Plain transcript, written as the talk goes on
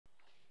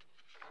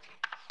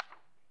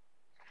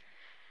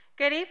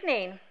Good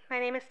evening. My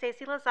name is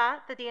Stacy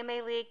Lazat, the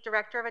DMA League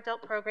Director of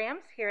Adult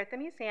Programs here at the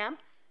museum,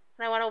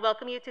 and I want to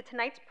welcome you to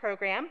tonight's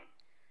program.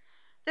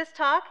 This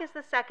talk is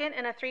the second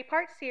in a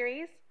three-part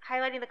series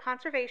highlighting the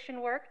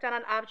conservation work done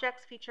on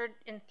objects featured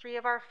in 3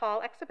 of our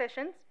fall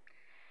exhibitions.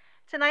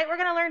 Tonight we're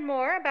going to learn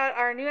more about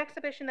our new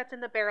exhibition that's in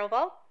the Barrel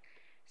Vault,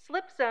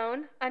 Slip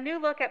Zone, a new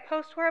look at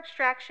postwar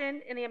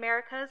abstraction in the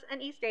Americas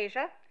and East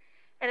Asia.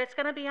 And it's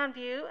going to be on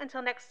view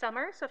until next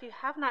summer, so if you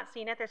have not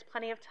seen it, there's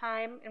plenty of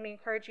time, and we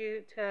encourage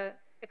you to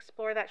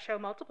explore that show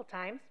multiple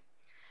times.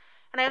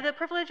 And I have the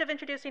privilege of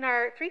introducing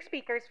our 3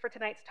 speakers for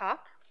tonight's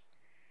talk.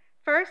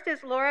 First is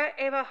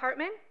Eva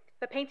Hartman,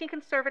 the Painting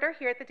Conservator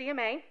here at the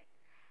DMA.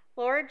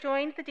 Laura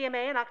joined the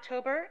DMA in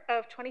October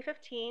of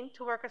 2015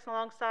 to work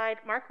alongside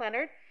Mark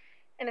Leonard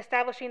in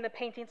establishing the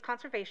Paintings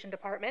Conservation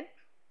Department.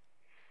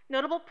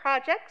 Notable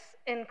projects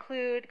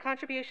include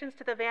contributions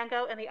to the Van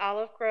Gogh and the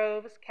Olive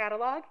Groves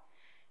catalog,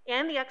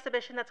 and the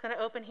exhibition that's going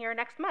to open here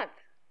next month.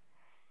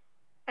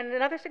 And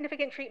other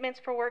significant treatments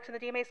for works in the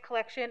DMA's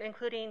collection,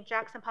 including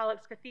Jackson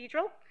Pollock's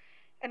Cathedral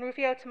and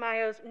Rufio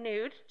Tamayo's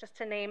Nude, just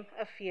to name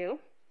a few.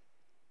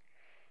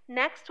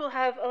 Next, we'll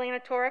have Elena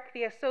Torok,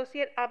 the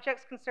Associate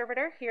Objects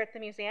Conservator here at the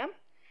museum.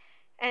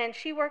 And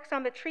she works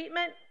on the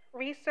treatment,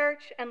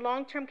 research, and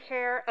long-term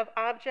care of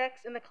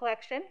objects in the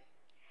collection.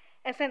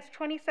 And since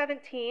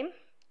 2017,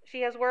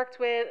 she has worked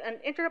with an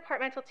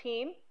interdepartmental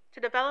team to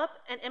develop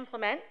and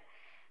implement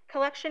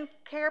collection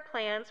care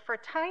plans for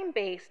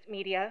time-based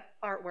media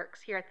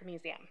artworks here at the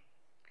museum.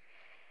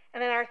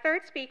 And then our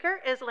third speaker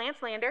is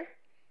Lance Lander.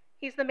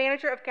 He's the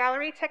manager of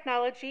Gallery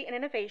Technology and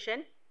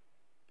Innovation.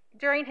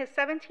 During his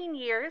 17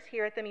 years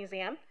here at the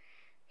museum,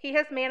 he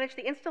has managed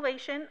the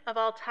installation of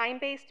all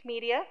time-based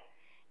media,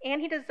 and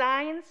he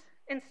designs,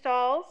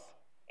 installs,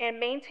 and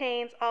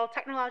maintains all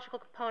technological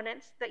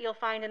components that you'll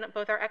find in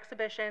both our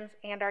exhibitions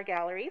and our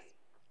galleries.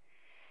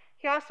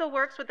 He also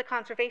works with the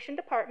Conservation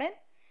Department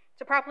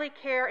to properly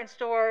care and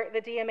store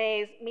the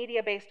DMA's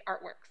media-based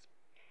artworks.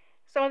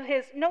 Some of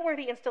his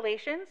noteworthy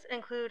installations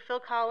include Phil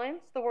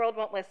Collins' The World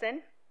Won't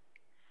Listen,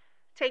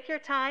 Take Your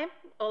Time,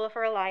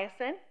 Olafur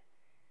Eliasson,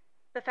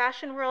 The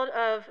Fashion World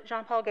of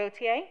Jean-Paul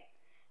Gaultier,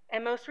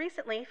 and most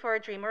recently for A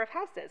Dreamer of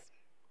Houses.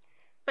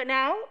 But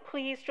now,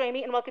 please join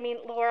me in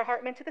welcoming Laura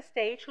Hartman to the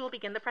stage, who will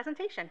begin the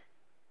presentation.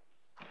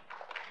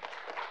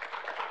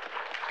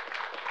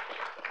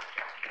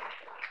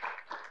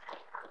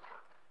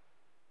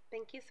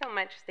 Thank you so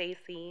much,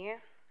 Stacy.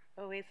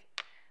 Always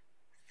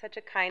such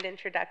a kind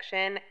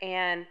introduction,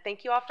 and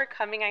thank you all for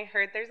coming. I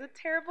heard there's a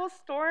terrible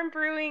storm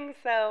brewing,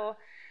 so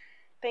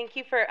thank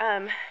you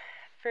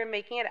for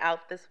making it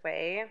out this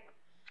way.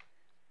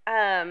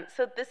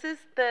 So this is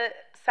the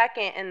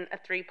second in a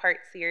 3-part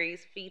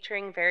series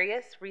featuring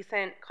various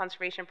recent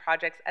conservation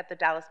projects at the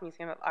Dallas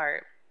Museum of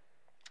Art.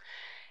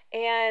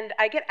 And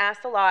I get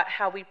asked a lot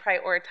how we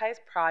prioritize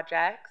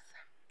projects.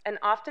 And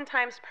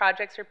oftentimes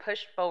projects are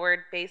pushed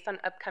forward based on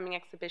upcoming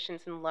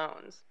exhibitions and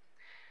loans.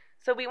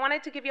 So we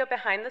wanted to give you a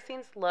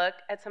behind-the-scenes look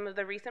at some of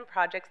the recent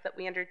projects that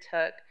we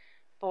undertook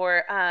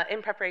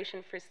in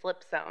preparation for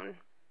Slip Zone.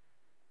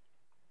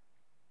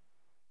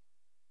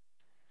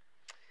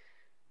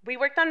 We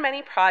worked on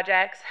many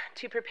projects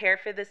to prepare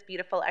for this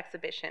beautiful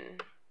exhibition.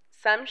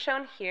 Some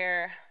shown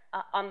here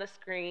on the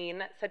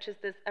screen, such as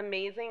this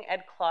amazing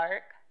Ed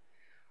Clark,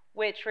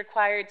 which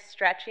required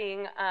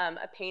stretching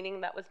a painting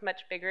that was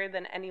much bigger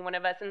than any one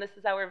of us. And this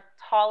is our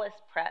tallest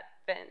prep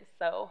fence,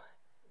 so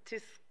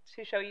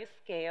to show you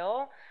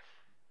scale.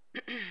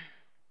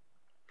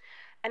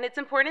 And it's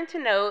important to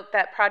note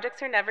that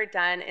projects are never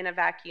done in a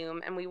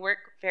vacuum, and we work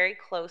very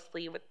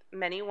closely with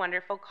many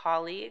wonderful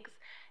colleagues,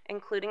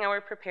 including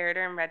our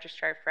preparator and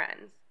registrar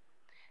friends.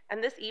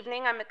 And this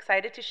evening, I'm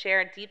excited to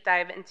share a deep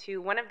dive into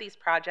one of these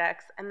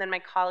projects, and then my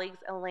colleagues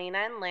Elena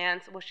and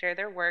Lance will share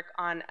their work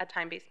on a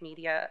time-based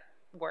media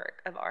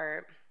work of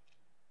art.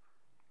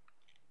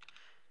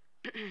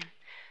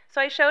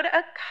 So I showed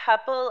a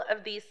couple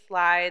of these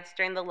slides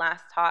during the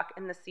last talk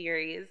in the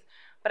series,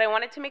 but I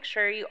wanted to make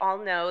sure you all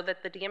know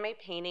that the DMA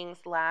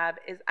Paintings Lab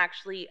is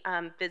actually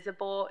a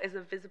visible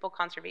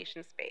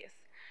conservation space,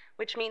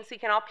 which means you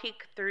can all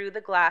peek through the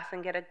glass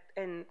and get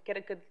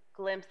a good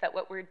glimpse at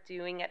what we're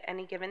doing at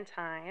any given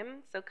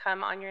time. So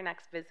come on your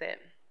next visit.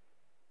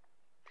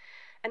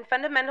 And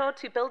fundamental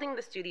to building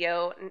the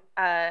studio,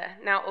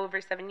 now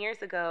over 7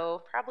 years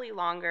ago, probably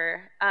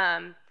longer,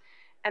 and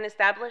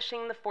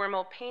establishing the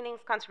formal paintings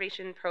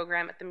conservation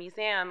program at the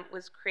museum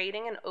was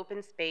creating an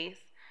open space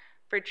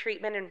for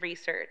treatment and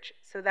research,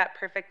 so that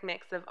perfect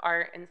mix of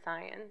art and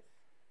science.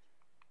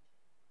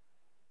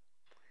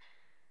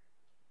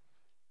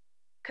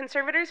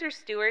 Conservators are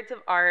stewards of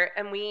art,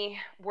 and we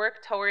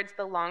work towards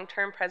the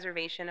long-term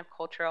preservation of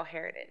cultural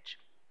heritage.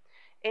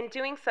 In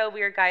doing so,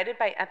 we are guided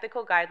by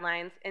ethical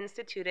guidelines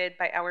instituted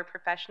by our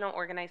professional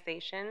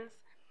organizations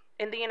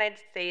in the United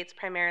States,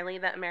 primarily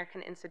the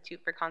American Institute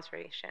for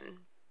Conservation,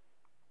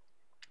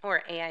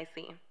 or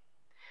AIC.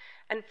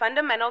 And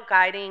fundamental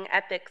guiding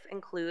ethics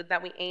include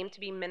that we aim to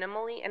be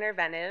minimally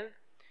interventive,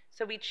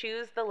 So we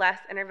choose the less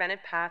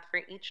interventive path for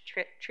each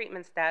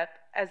treatment step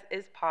as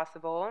is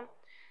possible,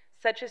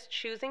 such as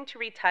choosing to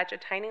retouch a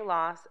tiny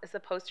loss as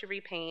opposed to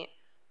repainting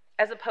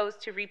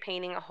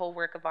a whole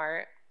work of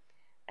art.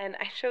 And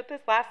I showed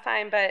this last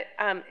time, but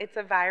it's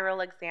a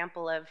viral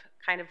example of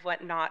kind of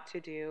what not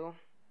to do.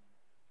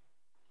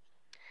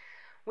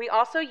 We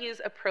also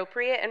use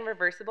appropriate and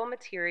reversible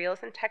materials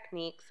and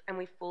techniques, and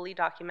we fully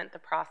document the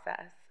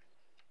process.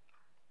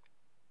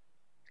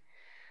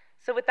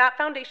 So with that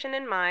foundation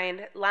in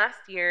mind,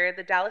 last year,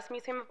 the Dallas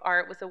Museum of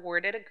Art was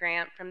awarded a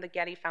grant from the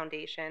Getty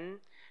Foundation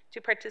to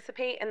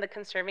participate in the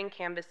Conserving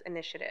Canvas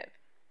initiative.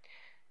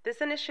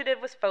 This initiative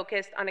was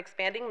focused on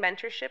expanding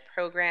mentorship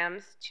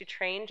programs to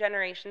train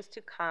generations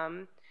to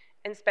come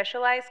in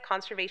specialized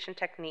conservation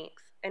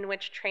techniques in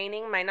which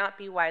training might not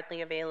be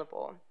widely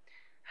available,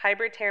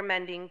 hybrid tear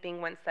mending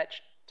being one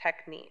such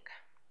technique.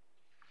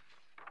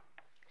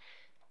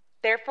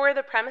 Therefore,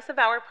 the premise of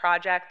our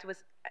project was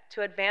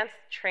to advance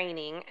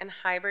training in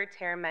hybrid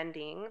tear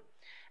mending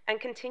and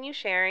continue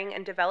sharing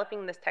and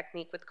developing this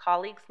technique with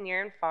colleagues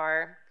near and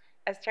far,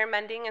 as tear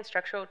mending and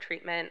structural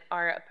treatment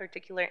are a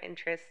particular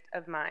interest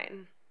of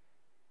mine.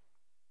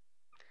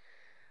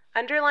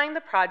 Underlying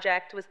the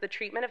project was the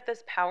treatment of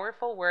this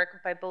powerful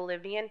work by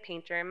Bolivian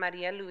painter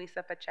Maria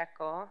Luisa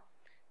Pacheco,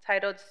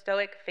 titled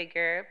Stoic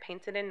Figure,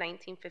 painted in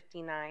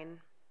 1959.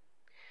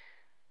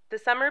 The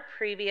summer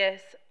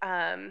previous,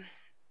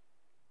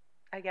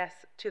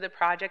 to the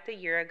project a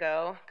year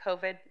ago,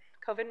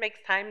 COVID makes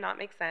time not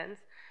make sense,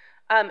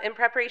 in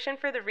preparation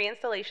for the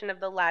reinstallation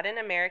of the Latin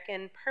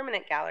American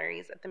permanent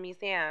galleries at the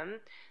museum,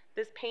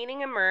 this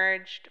painting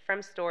emerged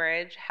from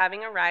storage,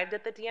 having arrived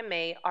at the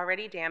DMA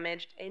already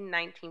damaged in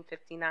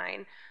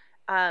 1959,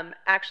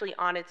 actually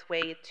on its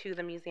way to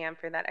the museum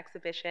for that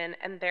exhibition,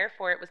 and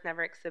therefore it was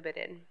never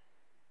exhibited.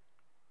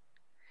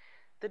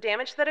 The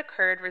damage that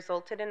occurred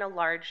resulted in a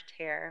large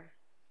tear.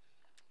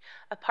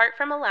 Apart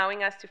from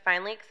allowing us to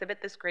finally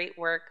exhibit this great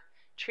work,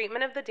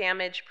 treatment of the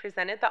damage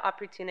presented the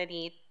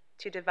opportunity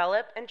to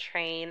develop and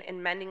train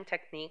in mending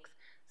techniques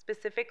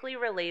specifically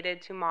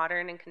related to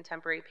modern and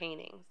contemporary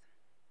paintings.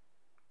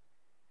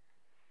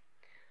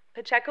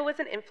 Pacheco was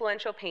an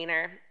influential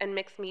painter and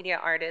mixed media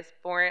artist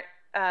born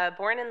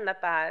in La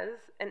Paz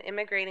and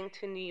immigrating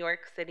to New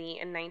York City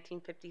in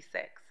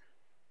 1956.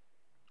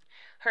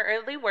 Her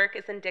early work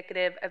is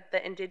indicative of the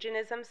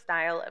indigenism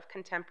style of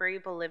contemporary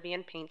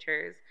Bolivian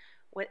painters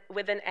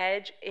with an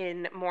edge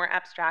in more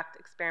abstract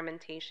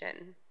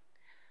experimentation.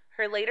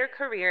 Her later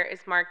career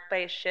is marked by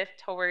a shift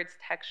towards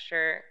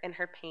texture in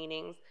her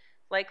paintings,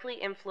 likely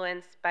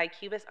influenced by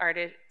Cubist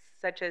artists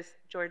such as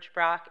George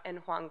Braque and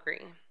Juan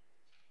Gris.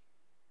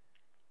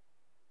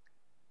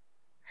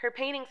 Her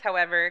paintings,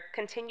 however,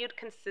 continued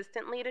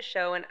consistently to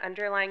show an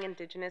underlying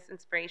indigenous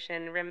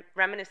inspiration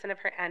reminiscent of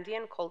her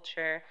Andean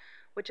culture,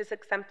 which is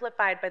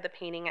exemplified by the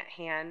painting at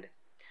hand.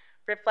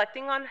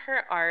 Reflecting on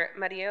her art,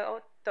 Maria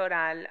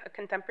Torok, a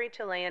contemporary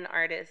Chilean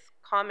artist,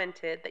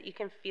 commented that you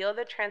can feel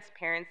the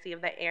transparency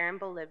of the air in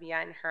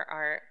Bolivia in her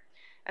art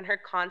and her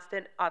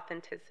constant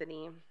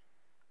authenticity.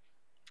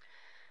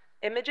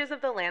 Images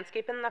of the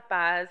landscape in La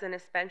Paz, and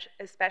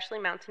especially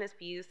mountainous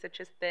views such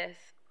as this,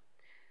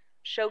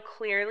 show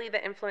clearly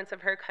the influence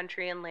of her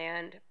country and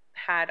land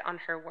had on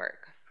her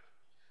work.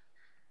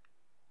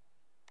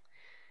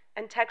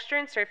 And texture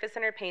and surface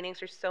in her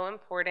paintings are so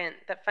important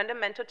that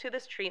fundamental to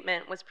this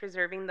treatment was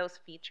preserving those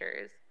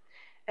features.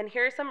 And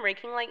here are some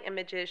raking light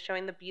images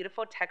showing the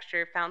beautiful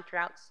texture found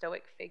throughout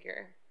Stoic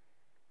Figure.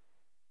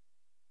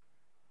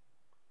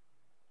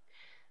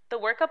 The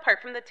work,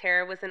 apart from the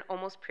tear, was in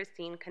almost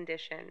pristine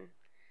condition,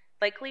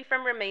 likely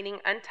from remaining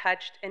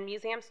untouched in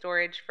museum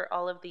storage for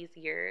all of these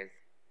years.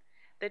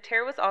 The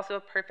tear was also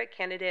a perfect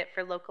candidate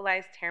for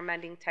localized tear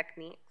mending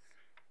techniques.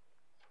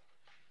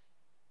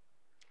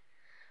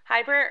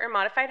 Hybrid or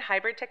modified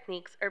hybrid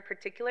techniques are a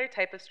particular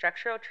type of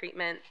structural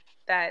treatment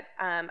that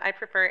I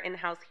prefer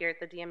in-house here at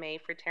the DMA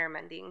for tear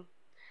mending.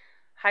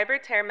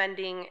 Hybrid tear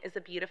mending is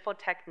a beautiful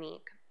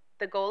technique.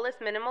 The goal is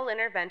minimal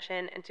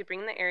intervention and to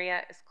bring the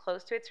area as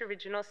close to its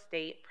original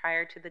state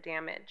prior to the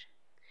damage.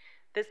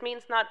 This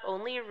means not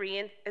only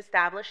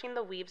re-establishing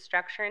the weave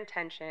structure and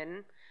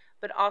tension,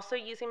 but also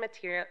using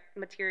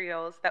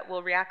materials that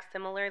will react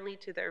similarly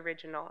to the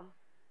original.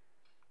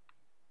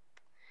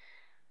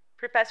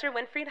 Professor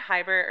Winfried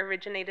Heiber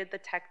originated the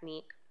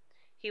technique.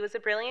 He was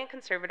a brilliant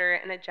conservator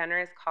and a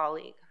generous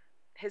colleague.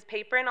 His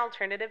paper in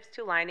Alternatives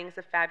to Lining is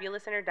a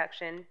fabulous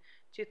introduction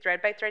to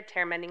thread-by-thread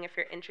tear mending if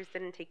you're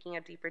interested in taking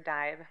a deeper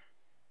dive.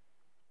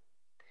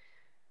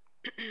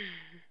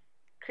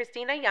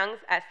 Christina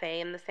Young's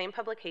essay in the same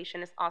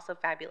publication is also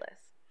fabulous.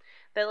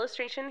 The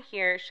illustration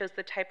here shows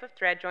the type of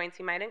thread joints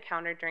you might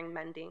encounter during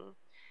mending,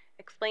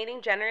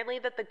 explaining generally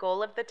that the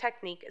goal of the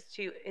technique is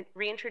to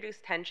reintroduce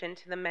tension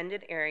to the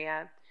mended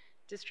area,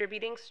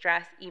 distributing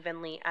stress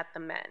evenly at the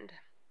mend.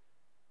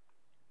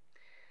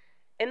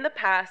 In the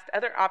past,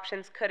 other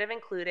options could have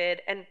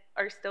included, and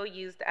are still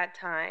used at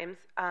times,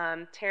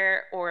 patching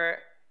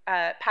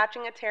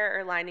a tear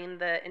or lining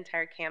the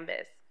entire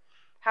canvas.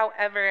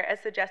 However,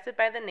 as suggested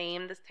by the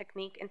name, this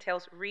technique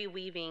entails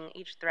reweaving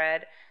each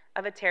thread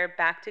of a tear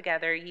back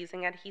together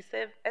using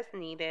adhesive as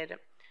needed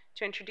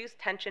to introduce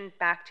tension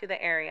back to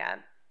the area,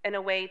 in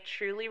a way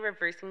truly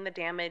reversing the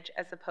damage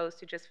as opposed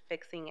to just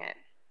fixing it.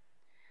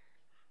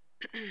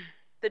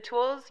 The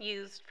tools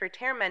used for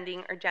tear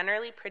mending are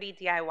generally pretty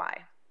DIY.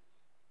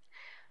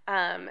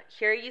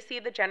 Here you see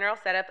the general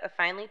setup of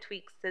finely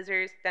tweaked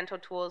scissors, dental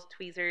tools,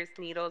 tweezers,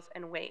 needles,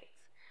 and weights.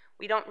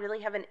 We don't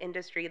really have an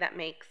industry that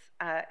makes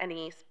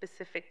any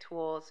specific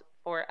tools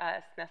for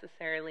us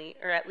necessarily,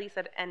 or at least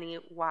at any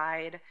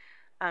wide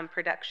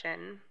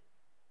production.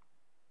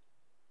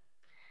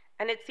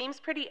 And it seems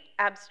pretty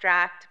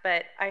abstract,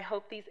 but I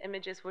hope these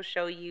images will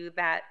show you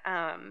that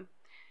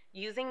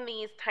using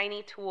these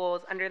tiny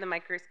tools under the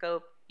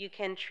microscope, you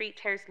can treat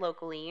tears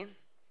locally,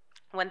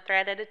 one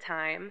thread at a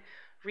time,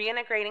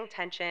 reintegrating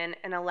tension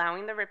and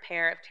allowing the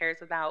repair of tears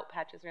without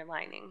patches or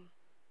lining.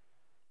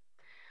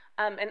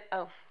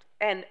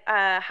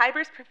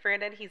 Hyber's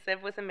preferred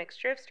adhesive was a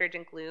mixture of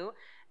sturgeon glue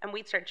and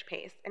wheat starch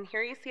paste. And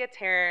here you see a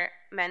tear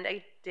mend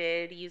I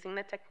did using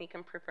the technique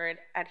and preferred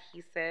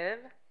adhesive.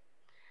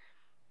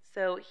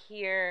 So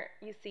here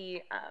you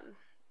see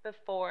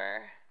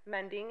before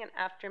mending and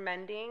after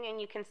mending,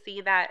 and you can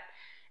see that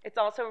it's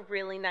also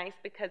really nice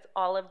because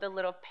all of the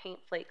little paint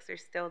flakes are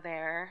still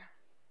there.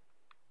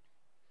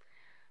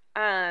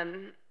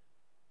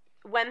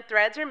 When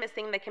threads are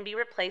missing, they can be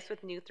replaced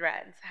with new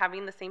threads,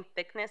 having the same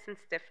thickness and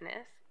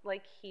stiffness,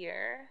 like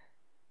here.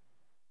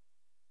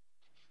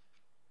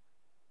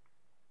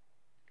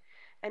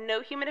 And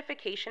no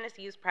humidification is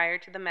used prior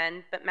to the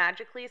mend, but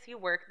magically as you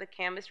work, the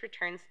canvas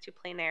returns to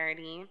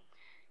planarity.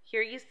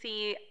 Here you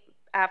see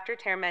after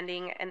tear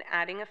mending and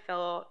adding a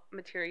fill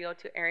material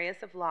to areas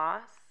of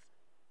loss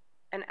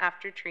and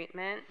after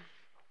treatment.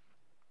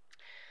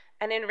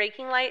 And in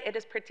raking light, it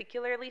is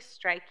particularly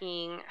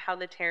striking how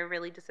the tear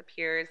really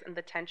disappears and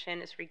the tension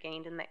is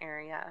regained in the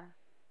area.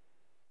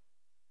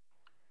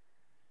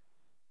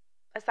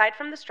 Aside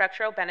from the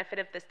structural benefit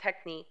of this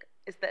technique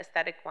is the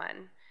aesthetic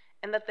one,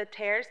 and that the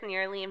tear is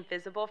nearly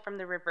invisible from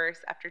the reverse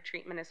after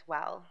treatment as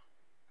well,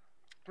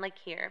 like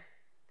here.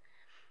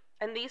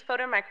 And these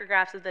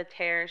photomicrographs of the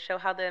tear show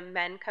how the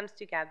mend comes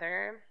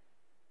together,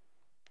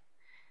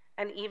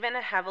 and even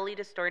a heavily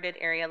distorted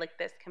area like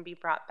this can be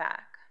brought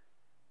back.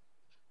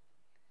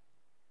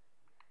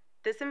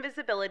 This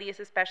invisibility is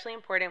especially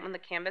important when the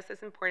canvas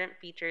has important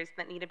features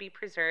that need to be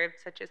preserved,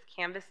 such as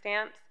canvas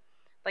stamps,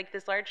 like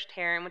this large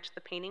tear in which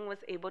the painting was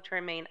able to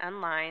remain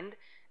unlined,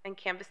 and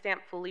canvas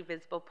stamp fully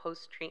visible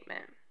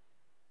post-treatment.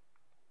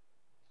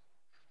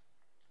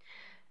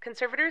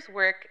 Conservators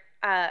work,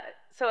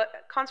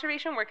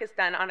 conservation work is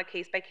done on a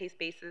case-by-case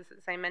basis,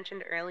 as I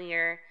mentioned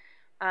earlier,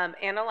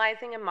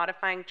 analyzing and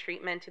modifying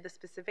treatment to the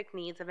specific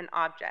needs of an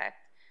object.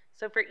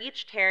 So for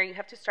each tear, you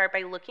have to start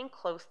by looking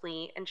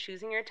closely and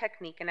choosing your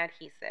technique and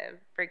adhesive,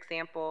 for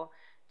example,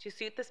 to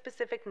suit the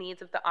specific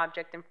needs of the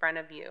object in front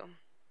of you.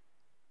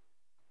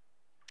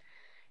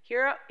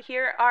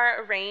 Here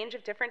are a range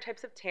of different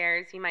types of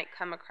tears you might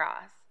come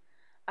across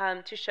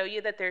to show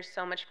you that there's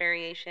so much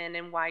variation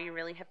and why you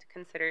really have to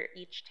consider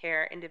each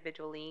tear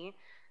individually.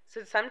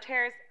 So some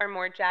tears are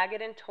more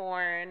jagged and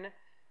torn,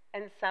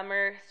 and some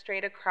are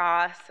straight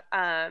across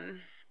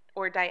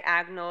or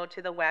diagonal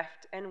to the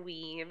weft and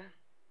weave.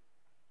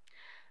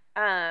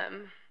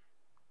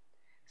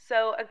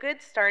 So a good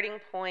starting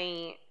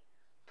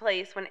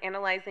place when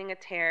analyzing a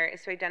tear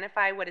is to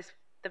identify what is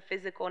the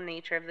physical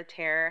nature of the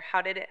tear. How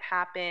did it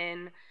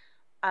happen?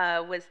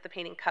 Was the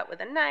painting cut with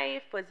a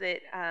knife?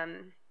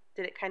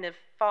 Did it kind of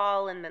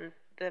fall and then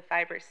the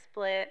fibers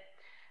split?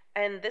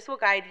 And this will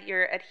guide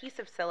your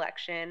adhesive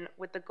selection,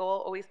 with the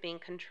goal always being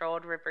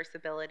controlled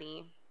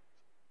reversibility.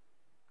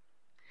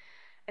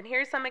 And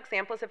here are some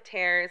examples of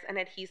tears and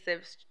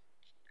adhesives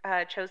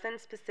chosen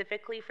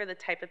specifically for the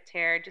type of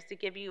tear, just to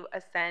give you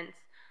a sense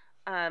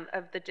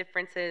of the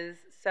differences.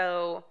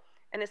 So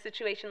in a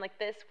situation like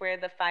this where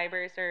the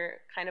fibers are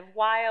kind of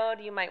wild,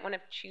 you might want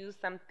to choose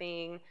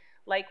something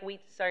like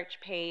wheat starch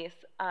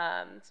paste,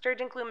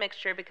 sturgeon glue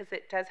mixture, because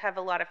it does have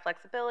a lot of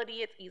flexibility.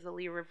 It's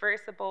easily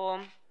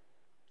reversible,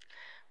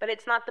 but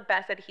it's not the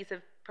best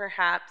adhesive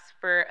perhaps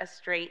for a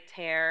straight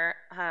tear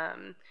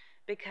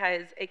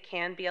because it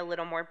can be a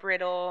little more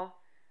brittle.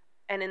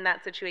 And in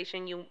that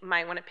situation, you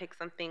might want to pick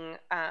something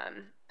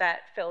that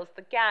fills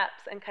the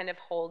gaps and kind of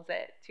holds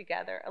it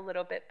together a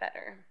little bit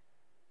better.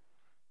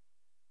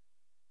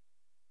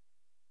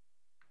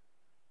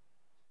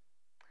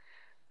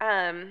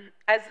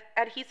 As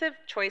adhesive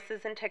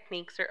choices and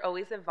techniques are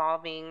always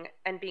evolving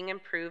and being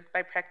improved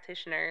by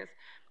practitioners,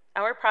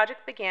 our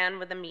project began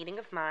with a meeting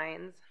of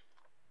minds,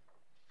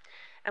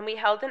 and we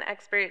held a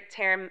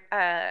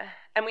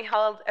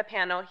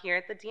panel here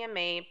at the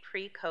DMA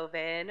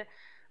pre-COVID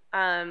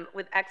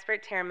with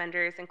expert tear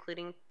menders,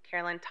 including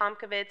Caroline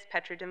Tomkovitz,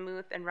 Petra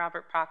DeMuth, and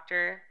Robert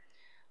Proctor,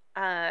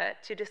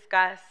 to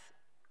discuss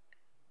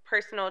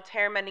personal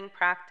tear mending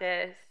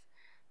practice,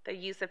 the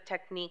use of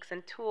techniques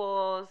and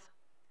tools,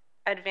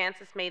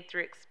 advances made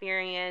through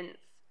experience,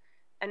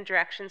 and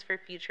directions for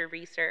future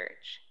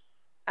research.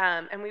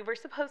 And we were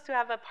supposed to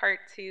have a part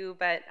 2,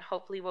 but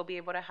hopefully we'll be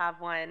able to have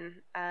one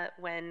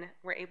when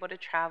we're able to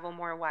travel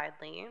more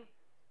widely.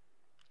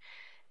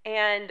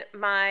 And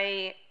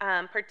my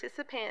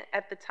participant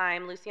at the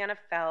time, Luciana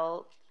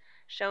Felt,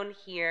 shown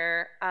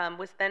here,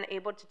 was then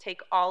able to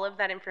take all of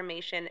that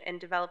information and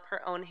develop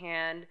her own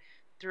hand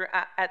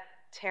at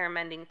tear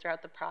mending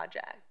throughout the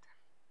project.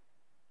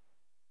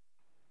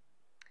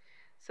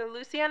 So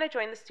Luciana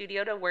joined the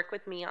studio to work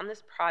with me on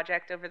this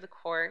project over the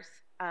course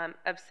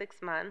of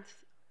 6 months.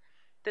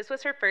 This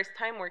was her first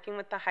time working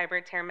with the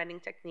hybrid tear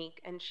mending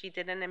technique, and she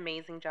did an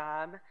amazing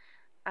job.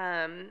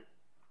 The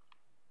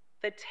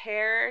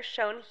tear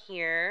shown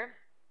here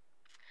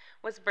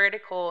was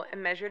vertical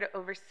and measured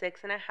over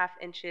 6.5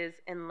 inches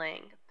in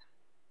length.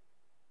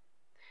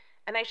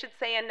 And I should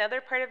say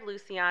another part of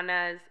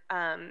Luciana's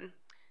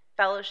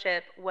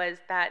fellowship was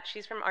that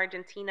she's from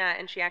Argentina,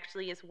 and she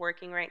actually is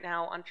working right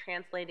now on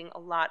translating a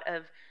lot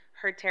of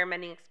her tear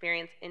mending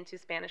experience into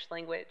Spanish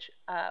language,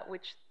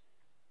 which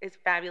is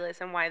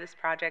fabulous and why this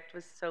project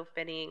was so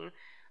fitting.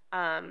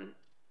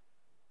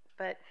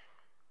 But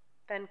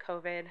then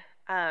COVID.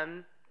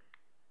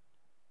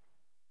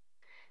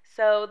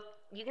 So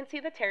you can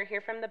see the tear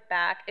here from the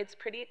back. It's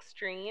pretty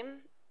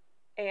extreme,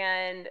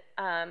 and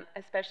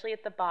especially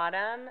at the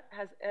bottom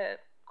has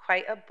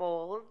quite a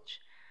bulge.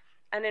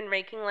 And in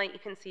raking light, you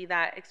can see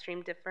that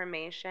extreme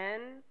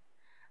deformation.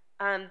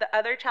 The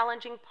other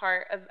challenging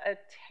part of a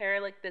tear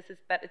like this is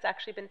that it's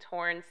actually been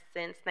torn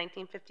since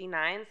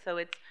 1959, so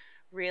it's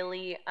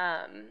really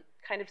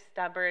kind of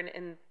stubborn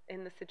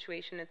in the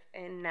situation it's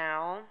in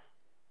now.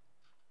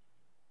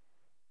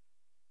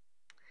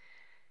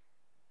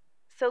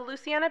 So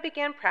Luciana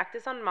began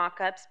practice on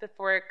mock-ups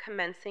before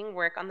commencing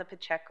work on the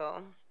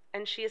Pacheco,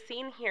 and she is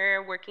seen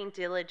here working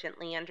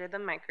diligently under the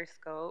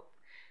microscope.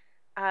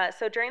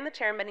 So during the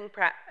tear mending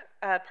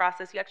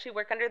process, you actually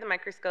work under the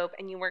microscope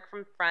and you work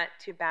from front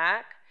to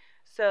back.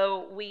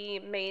 So we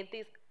made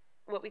these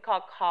what we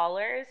call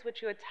collars,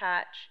 which you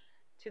attach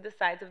to the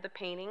sides of the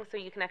painting, so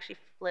you can actually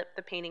flip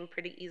the painting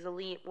pretty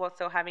easily while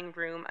still having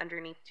room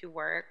underneath to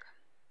work.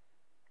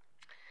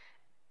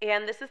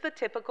 And this is the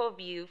typical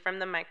view from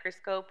the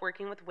microscope,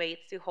 working with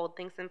weights to hold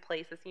things in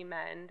place as you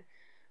mend.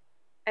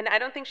 And I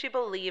don't think she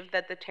believed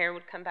that the tear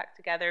would come back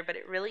together, but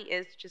it really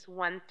is just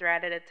one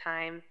thread at a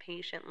time,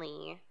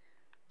 patiently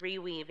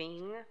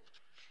reweaving.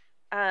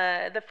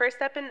 The first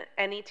step in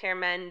any tear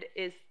mend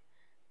is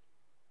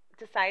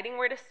deciding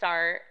where to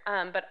start,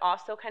 but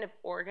also kind of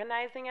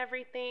organizing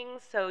everything.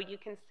 So you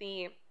can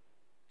see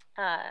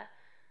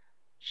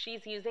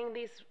she's using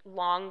these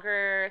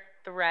longer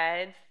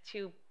threads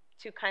to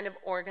kind of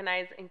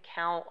organize and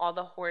count all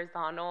the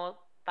horizontal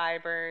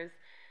fibers.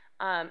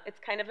 It's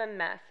kind of a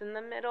mess in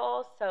the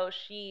middle, so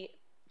she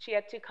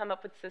had to come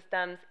up with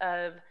systems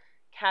of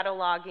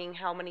cataloging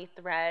how many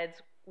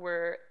threads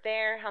were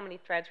there, how many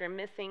threads were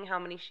missing, how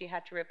many she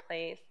had to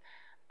replace.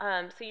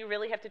 So you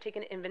really have to take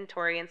an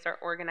inventory and start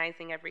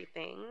organizing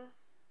everything.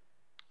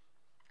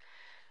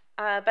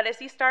 But as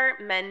you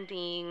start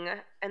mending,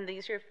 and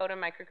these are your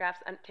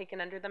photomicrographs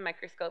taken under the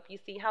microscope, you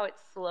see how it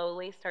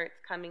slowly starts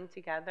coming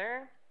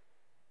together.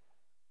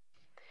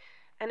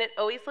 And it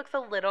always looks a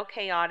little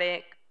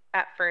chaotic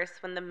at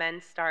first when the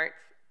mend starts,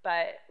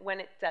 but when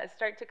it does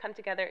start to come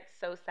together, it's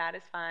so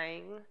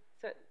satisfying.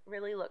 So it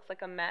really looks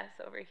like a mess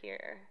over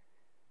here,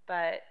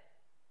 but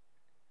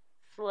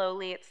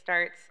slowly it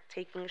starts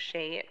taking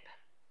shape.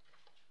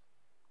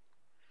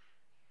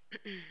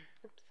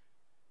 Oops.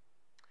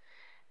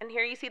 And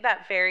here you see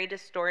that very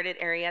distorted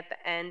area at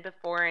the end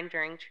before and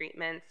during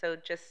treatment, so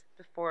just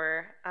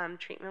before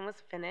treatment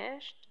was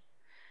finished.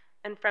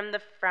 And from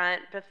the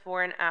front,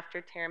 before and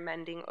after tear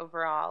mending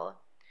overall.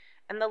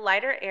 And the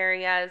lighter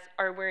areas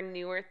are where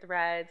newer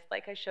threads,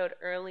 like I showed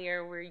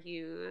earlier, were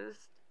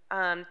used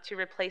to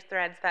replace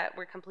threads that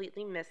were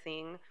completely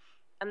missing.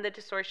 And the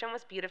distortion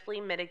was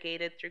beautifully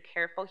mitigated through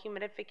careful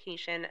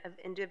humidification of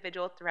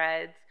individual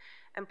threads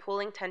and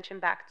pulling tension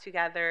back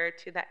together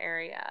to the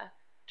area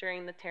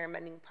during the tear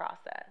mending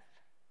process.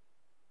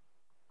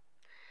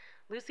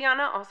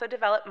 Luciana also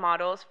developed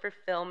models for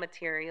fill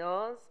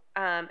materials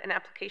and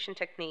application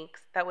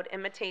techniques that would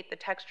imitate the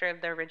texture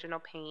of the original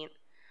paint,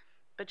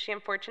 but she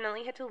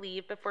unfortunately had to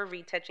leave before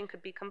retouching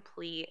could be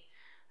complete.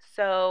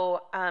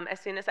 So as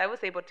soon as I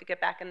was able to get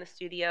back in the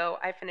studio,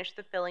 I finished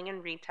the filling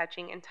and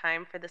retouching in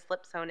time for the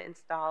slip zone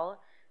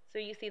install. So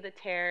you see the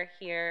tear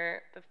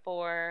here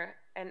before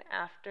and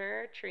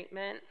after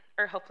treatment,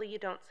 or hopefully you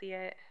don't see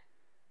it.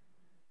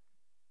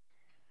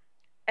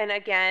 And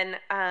again,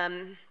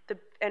 and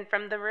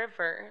from the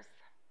reverse.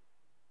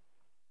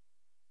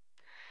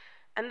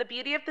 And the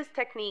beauty of this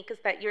technique is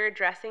that you're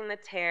addressing the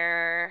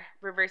tear,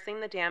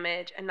 reversing the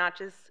damage, and not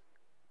just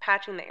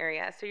patching the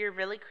area. So you're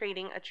really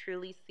creating a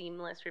truly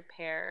seamless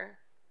repair.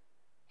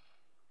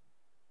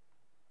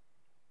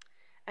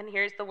 And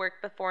here's the work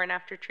before and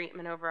after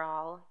treatment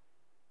overall.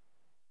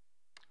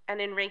 And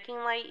in raking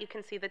light, you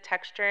can see the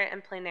texture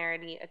and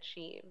planarity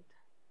achieved.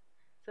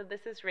 So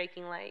this is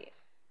raking light,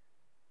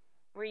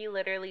 where you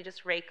literally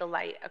just rake a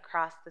light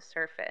across the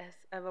surface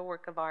of a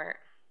work of art.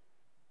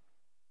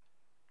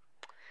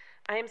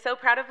 I am so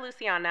proud of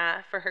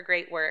Luciana for her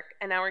great work,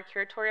 and our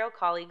curatorial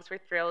colleagues were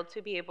thrilled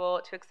to be able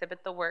to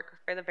exhibit the work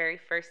for the very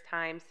first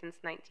time since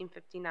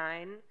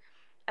 1959.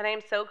 And I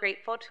am so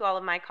grateful to all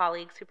of my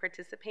colleagues who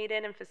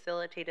participated and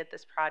facilitated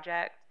this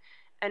project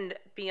and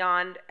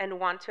beyond, and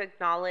want to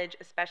acknowledge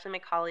especially my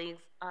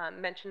colleagues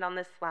mentioned on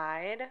this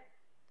slide.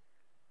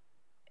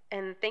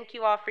 And thank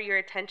you all for your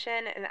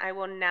attention, and I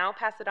will now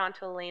pass it on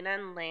to Elena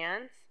and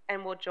Lance,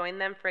 and we'll join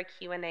them for a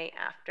Q&A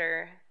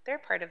after their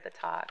part of the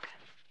talk.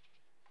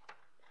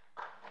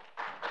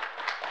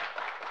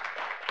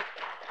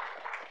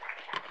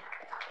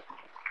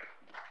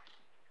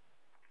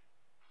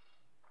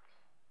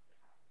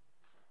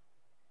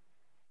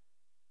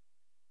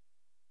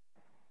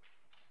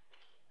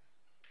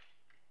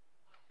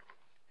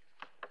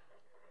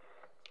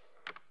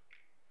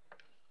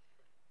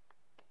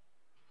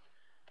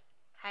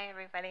 Hi,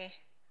 everybody.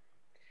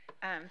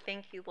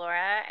 Thank you,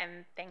 Laura,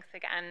 and thanks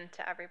again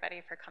to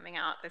everybody for coming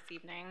out this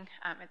evening.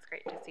 It's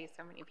great to see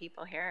so many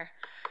people here.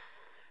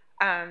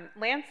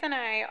 Lance and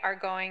I are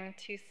going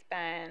to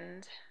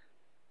spend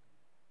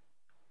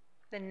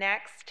the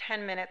next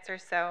 10 minutes or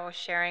so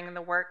sharing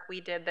the work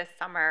we did this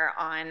summer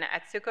on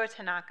Atsuko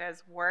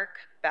Tanaka's work,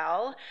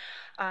 Bell,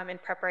 in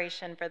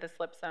preparation for the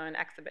Slipzone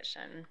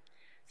exhibition.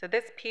 So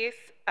this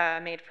piece,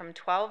 made from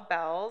 12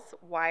 bells,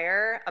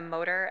 wire, a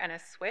motor, and a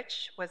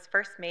switch, was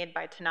first made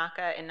by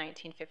Tanaka in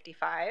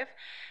 1955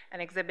 and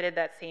exhibited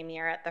that same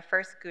year at the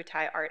first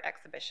Gutai art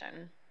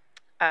exhibition.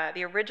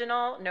 The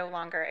original no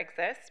longer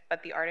exists,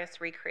 but the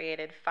artist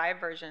recreated 5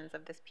 versions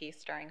of this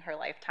piece during her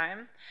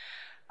lifetime,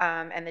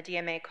 and the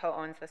DMA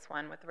co-owns this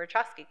one with the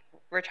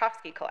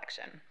Rachofsky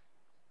collection.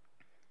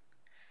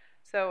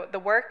 So the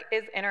work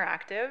is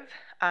interactive,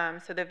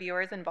 so the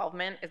viewer's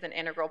involvement is an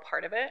integral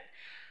part of it.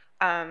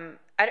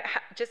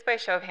 Just by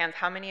show of hands,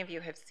 how many of you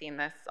have seen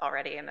this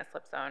already in the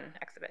Slipzone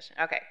exhibition?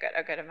 Okay, good,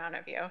 a good amount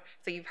of you.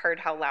 So you've heard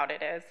how loud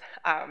it is.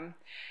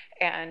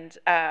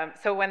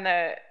 So when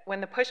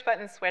the push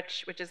button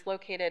switch, which is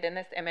located in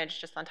this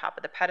image just on top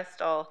of the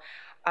pedestal,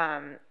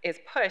 is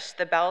pushed,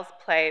 the bells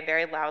play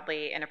very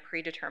loudly in a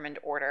predetermined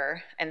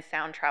order, and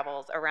sound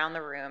travels around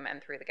the room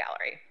and through the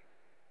gallery.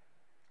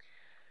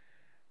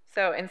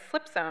 So in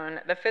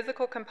Slipzone, the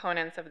physical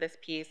components of this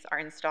piece are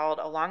installed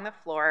along the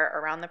floor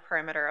around the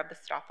perimeter of the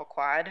Stoffel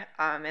quad,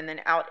 and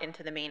then out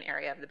into the main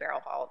area of the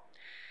barrel vault.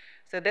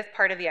 So this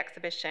part of the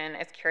exhibition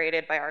is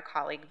curated by our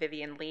colleague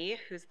Vivian Lee,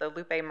 who's the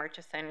Lupe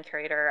Murchison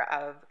Curator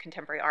of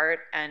Contemporary Art,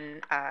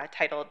 and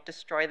titled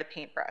Destroy the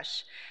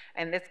Paintbrush.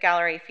 And this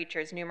gallery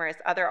features numerous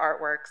other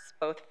artworks,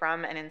 both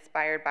from and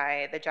inspired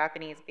by the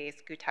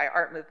Japanese-based Gutai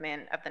art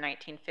movement of the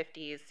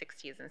 1950s,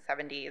 60s, and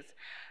 70s.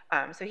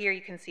 So here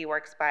you can see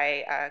works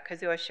by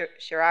Kazuo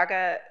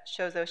Shiraga,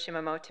 Shozo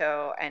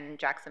Shimamoto, and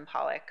Jackson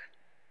Pollock,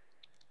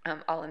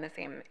 all in the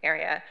same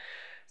area.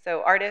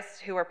 So artists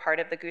who were part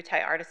of the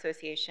Gutai Art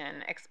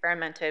Association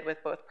experimented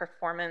with both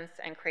performance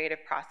and creative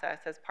process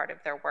as part of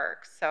their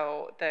work.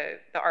 So the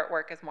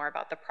artwork is more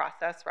about the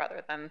process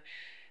rather than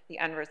the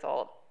end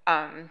result.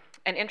 And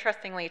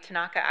interestingly,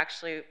 Tanaka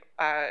actually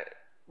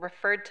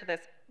referred to this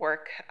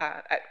work,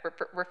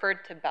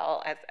 referred to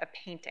Bell as a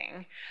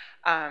painting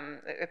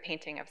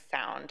of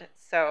sound.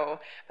 So,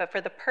 but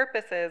for the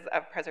purposes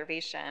of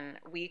preservation,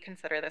 we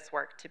consider this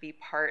work to be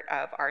part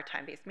of our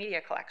time-based media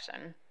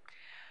collection.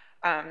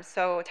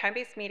 So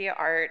time-based media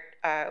art,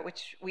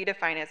 which we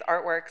define as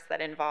artworks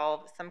that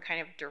involve some kind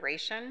of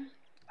duration,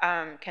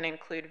 can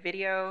include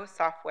video,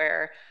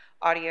 software,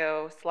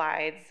 audio,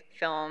 slides,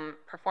 film,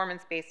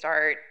 performance-based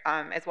art,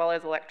 as well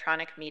as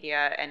electronic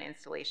media and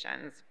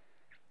installations.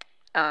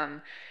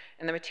 And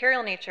the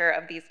material nature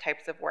of these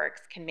types of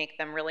works can make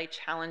them really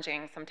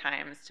challenging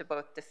sometimes to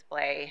both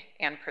display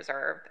and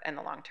preserve in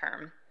the long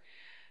term.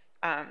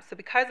 So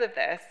because of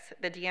this,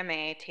 the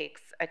DMA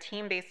takes a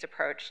team-based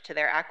approach to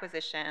their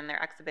acquisition,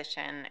 their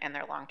exhibition, and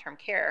their long-term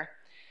care.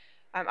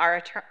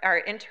 Our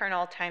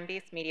internal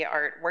time-based media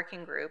art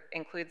working group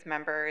includes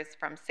members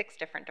from 6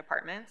 different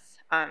departments,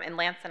 and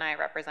Lance and I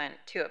represent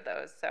 2 of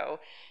those. So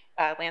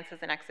Lance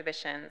is in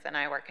exhibitions, and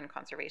I work in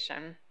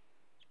conservation.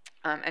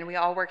 And we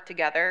all work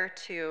together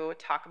to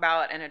talk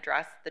about and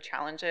address the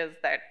challenges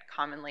that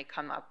commonly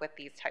come up with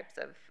these types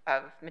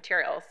of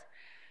materials.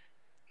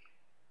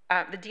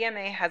 The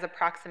DMA has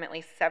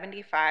approximately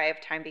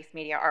 75 time-based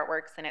media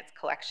artworks in its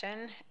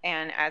collection,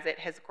 and as it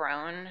has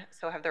grown,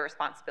 so have the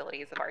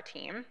responsibilities of our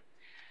team.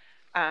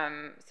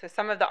 So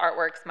some of the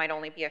artworks might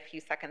only be a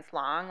few seconds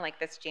long, like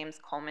this James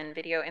Coleman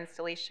video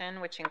installation,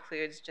 which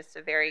includes just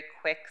a very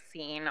quick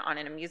scene on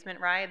an amusement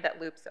ride that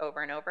loops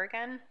over and over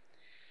again.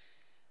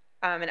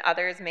 And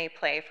others may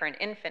play for an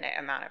infinite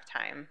amount of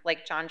time,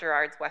 like John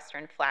Gerard's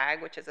Western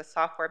Flag, which is a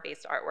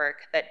software-based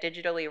artwork that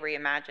digitally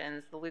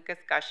reimagines the Lucas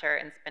Gusher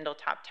in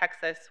Spindletop,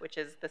 Texas, which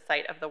is the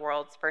site of the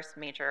world's first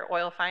major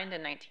oil find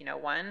in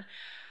 1901,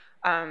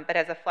 but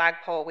as a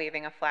flagpole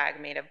waving a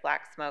flag made of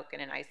black smoke in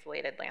an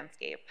isolated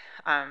landscape.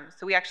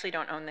 So we actually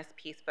don't own this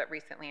piece, but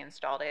recently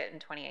installed it in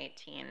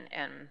 2018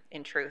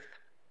 in Truth.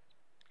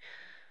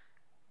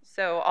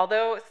 So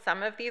although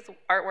some of these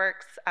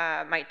artworks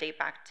might date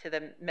back to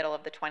the middle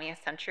of the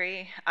 20th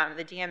century,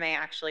 the DMA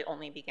actually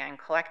only began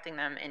collecting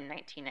them in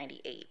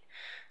 1998.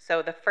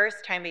 So the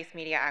first time-based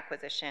media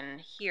acquisition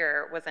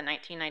here was a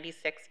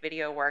 1996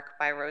 video work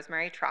by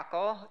Rosemary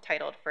Trockle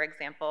titled, for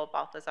example,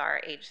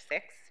 Balthazar, Age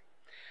 6.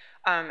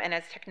 And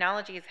as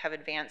technologies have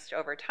advanced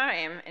over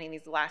time, and in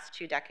these last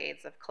 2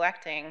 decades of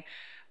collecting,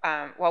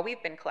 while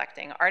we've been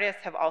collecting,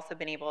 artists have also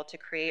been able to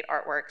create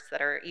artworks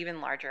that are even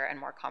larger and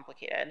more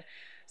complicated.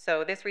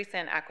 So this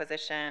recent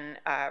acquisition,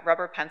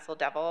 Rubber Pencil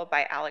Devil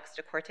by Alex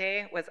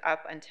DeCorte, was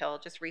up until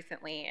just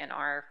recently in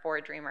our For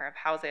a Dreamer of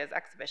Houses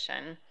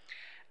exhibition.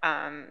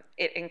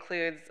 It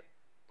includes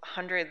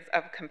hundreds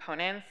of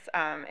components,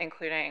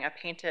 including a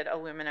painted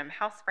aluminum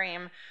house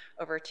frame,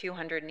 over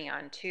 200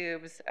 neon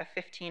tubes, a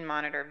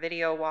 15-monitor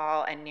video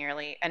wall, and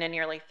a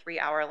nearly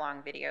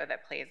 3-hour-long video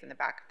that plays in the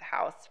back of the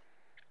house.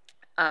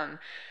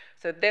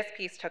 So this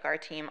piece took our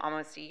team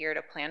almost a year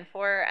to plan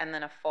for, and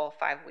then a full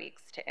 5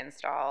 weeks to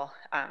install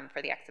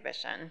for the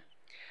exhibition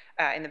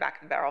in the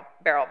back of the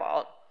barrel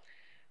vault.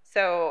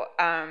 So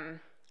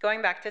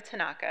going back to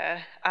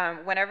Tanaka,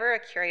 whenever a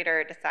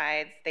curator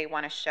decides they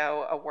want to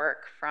show a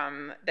work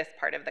from this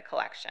part of the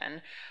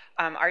collection,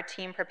 our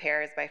team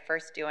prepares by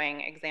first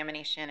doing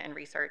examination and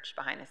research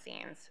behind the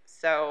scenes.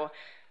 So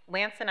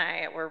Lance and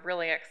I were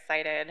really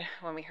excited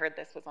when we heard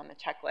this was on the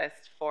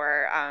checklist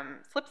for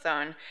Slip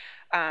Zone,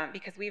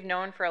 because we've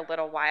known for a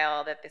little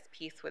while that this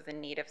piece was in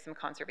need of some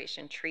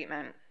conservation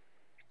treatment.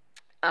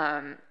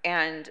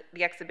 And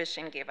the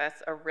exhibition gave us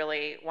a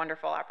really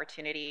wonderful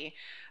opportunity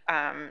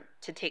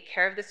to take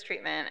care of this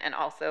treatment and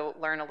also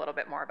learn a little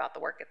bit more about the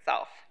work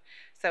itself.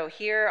 So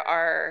here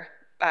are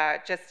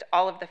just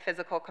all of the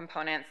physical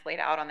components laid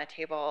out on the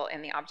table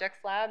in the objects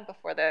lab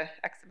before the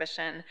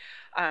exhibition.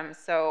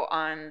 So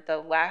on the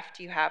left,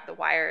 you have the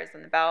wires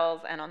and the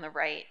bells, and on the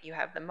right, you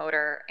have the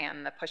motor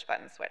and the push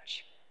button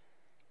switch.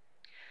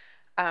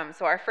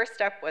 So our first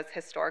step was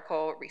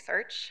historical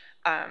research.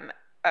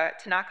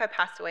 Tanaka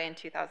passed away in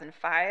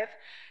 2005,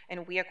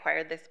 and we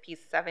acquired this piece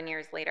 7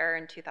 years later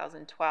in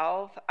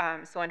 2012.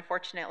 So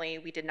unfortunately,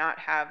 we did not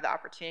have the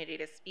opportunity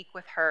to speak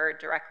with her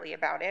directly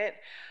about it,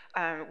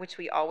 which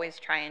we always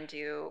try and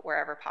do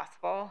wherever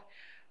possible.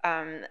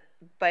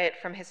 But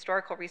from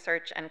historical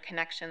research and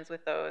connections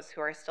with those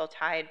who are still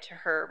tied to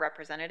her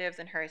representatives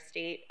in her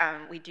estate,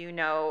 we do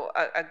know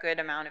a good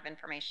amount of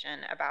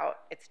information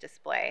about its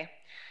display.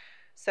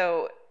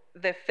 So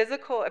the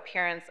physical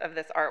appearance of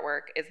this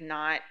artwork is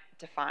not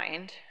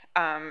defined,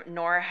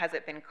 nor has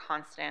it been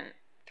constant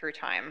through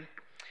time.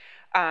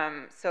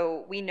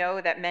 So we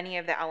know that many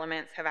of the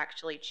elements have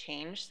actually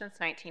changed since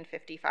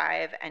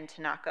 1955, and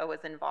Tanaka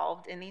was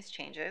involved in these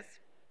changes.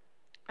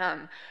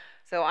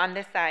 So on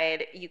this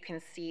side, you can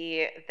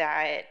see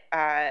that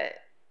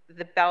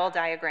the bell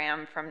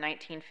diagram from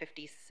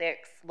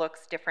 1956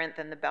 looks different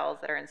than the bells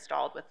that are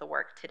installed with the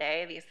work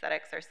today. The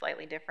aesthetics are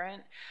slightly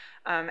different.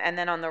 And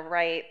then on the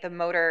right, the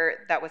motor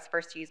that was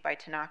first used by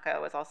Tanaka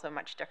was also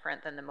much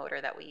different than the motor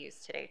that we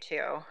use today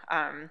too.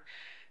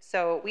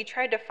 So we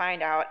tried to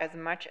find out as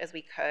much as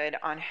we could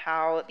on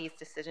how these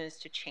decisions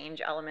to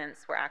change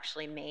elements were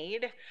actually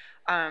made.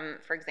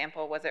 For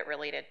example, was it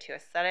related to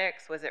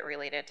aesthetics? Was it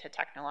related to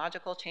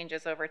technological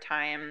changes over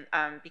time?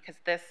 Because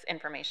this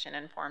information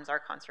informs our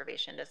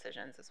conservation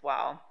decisions as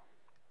well.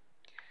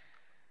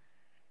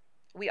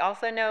 We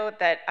also know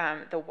that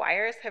the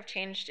wires have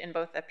changed in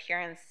both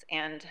appearance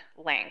and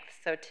length.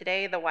 So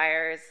today the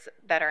wires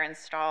that are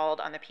installed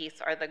on the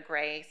piece are the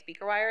gray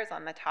speaker wires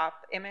on the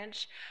top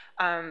image.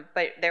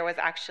 But there was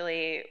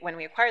actually, when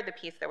we acquired the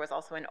piece, there was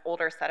also an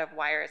older set of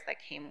wires that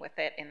came with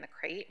it in the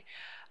crate.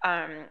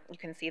 You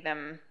can see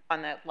them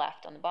on the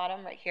left on the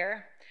bottom right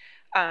here.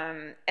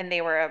 And they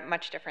were a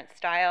much different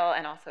style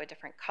and also a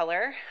different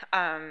color.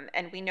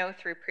 And we know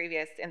through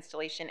previous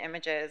installation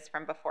images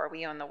from before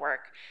we owned the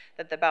work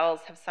that the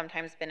bells have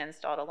sometimes been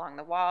installed along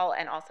the wall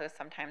and also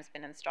sometimes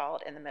been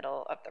installed in the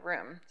middle of the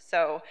room.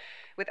 So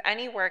with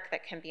any work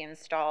that can be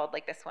installed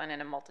like this one in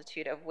a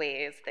multitude of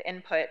ways, the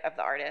input of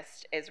the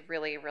artist is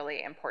really,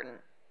 really important.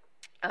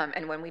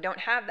 And when we don't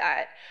have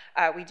that,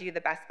 we do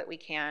the best that we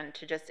can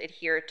to just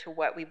adhere to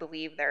what we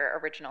believe their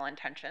original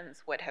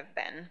intentions would have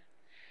been.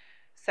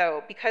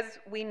 So because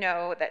we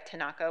know that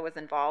Tanaka was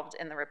involved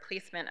in the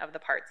replacement of the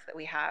parts that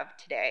we have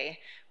today,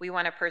 we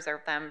want to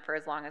preserve them for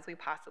as long as we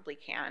possibly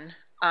can.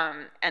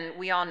 And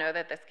we all know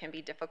that this can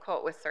be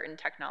difficult with certain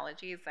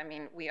technologies. I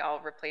mean, we all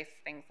replace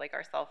things like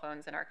our cell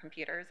phones and our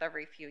computers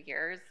every few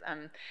years.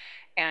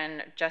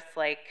 And just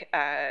like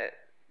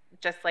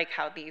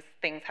how these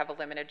things have a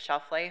limited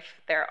shelf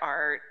life, there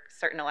are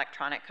certain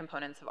electronic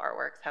components of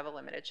artworks have a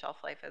limited shelf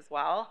life as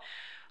well.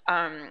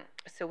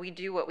 So we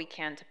do what we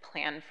can to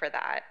plan for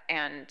that,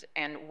 and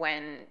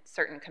when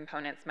certain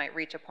components might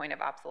reach a point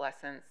of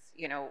obsolescence,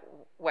 you know,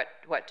 what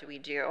do we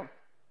do?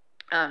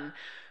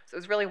 So it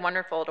was really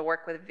wonderful to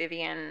work with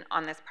Vivian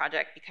on this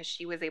project because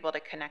she was able to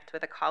connect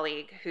with a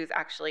colleague who's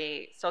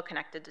actually still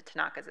connected to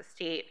Tanaka's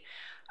estate.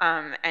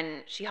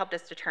 And she helped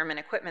us determine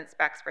equipment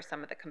specs for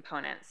some of the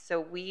components.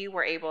 So we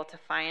were able to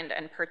find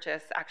and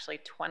purchase actually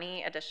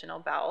 20 additional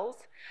bells.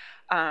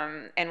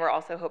 And we're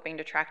also hoping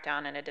to track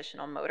down an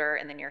additional motor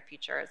in the near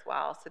future as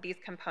well. So these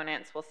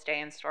components will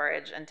stay in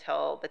storage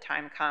until the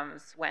time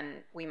comes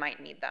when we might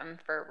need them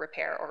for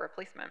repair or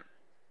replacement.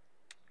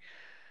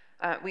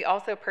 We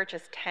also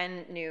purchased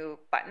 10 new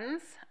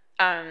buttons.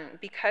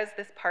 Because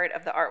this part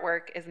of the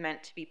artwork is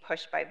meant to be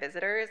pushed by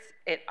visitors,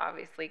 it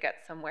obviously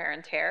gets some wear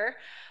and tear.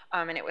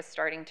 And it was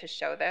starting to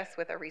show this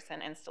with a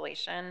recent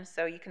installation.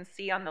 So you can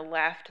see on the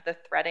left, the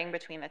threading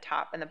between the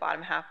top and the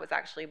bottom half was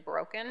actually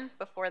broken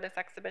before this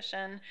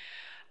exhibition.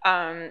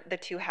 The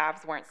two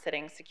halves weren't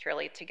sitting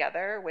securely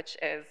together, which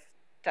is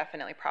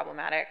definitely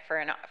problematic for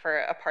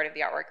a part of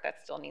the artwork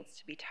that still needs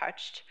to be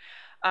touched.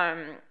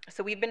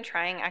 So we've been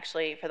trying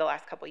actually for the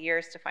last couple of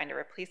years to find a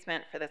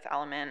replacement for this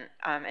element,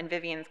 and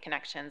Vivian's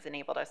connections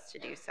enabled us to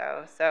do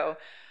so. So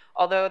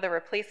although the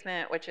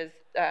replacement, which is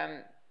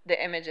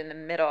the image in the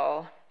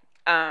middle,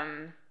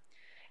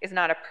 is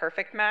not a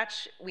perfect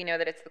match, we know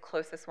that it's the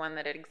closest one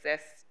that it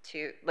exists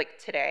to, like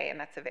today, and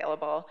that's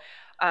available.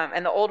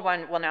 And the old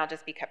one will now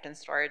just be kept in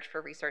storage for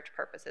research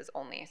purposes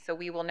only. So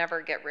we will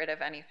never get rid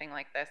of anything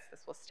like this.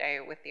 This will stay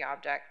with the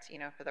object,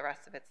 for the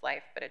rest of its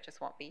life, but it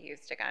just won't be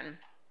used again.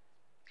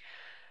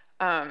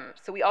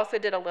 So we also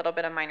did a little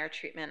bit of minor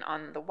treatment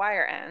on the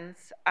wire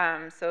ends.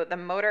 So the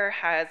motor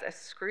has a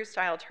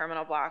screw-style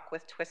terminal block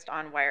with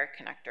twist-on wire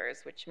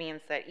connectors, which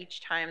means that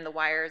each time the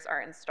wires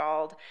are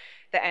installed,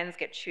 the ends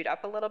get chewed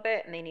up a little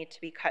bit, and they need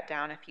to be cut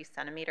down a few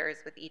centimeters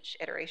with each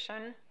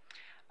iteration.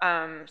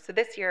 So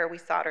this year we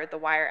soldered the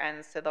wire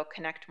ends so they'll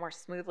connect more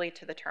smoothly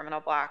to the terminal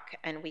block,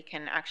 and we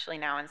can actually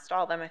now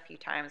install them a few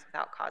times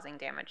without causing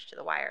damage to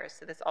the wires.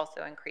 So this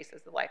also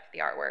increases the life of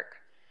the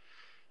artwork.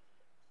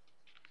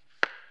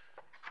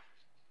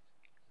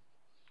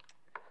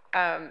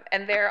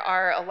 And there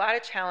are a lot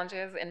of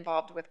challenges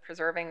involved with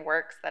preserving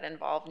works that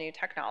involve new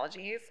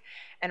technologies.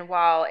 And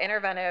while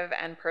interventive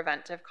and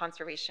preventive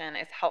conservation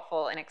is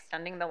helpful in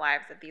extending the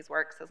lives of these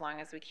works as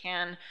long as we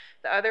can,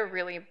 the other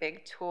really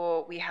big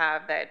tool we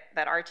have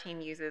that our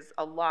team uses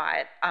a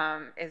lot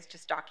is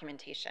just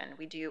documentation.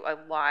 We do a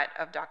lot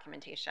of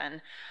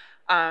documentation.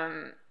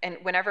 And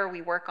whenever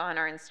we work on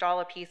or install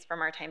a piece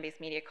from our time-based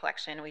media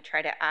collection, we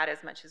try to add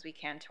as much as we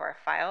can to our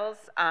files.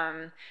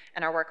 And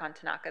our work on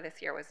Tanaka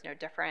this year was no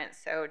different.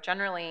 So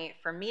generally,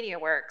 for media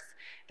works,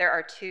 there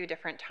are two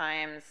different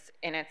times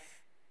in its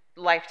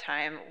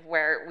lifetime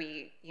where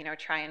we,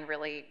 try and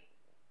really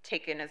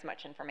take in as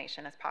much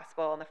information as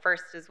possible. And the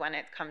first is when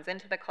it comes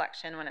into the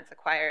collection, when it's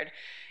acquired,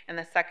 and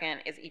the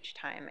second is each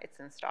time it's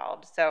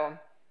installed. So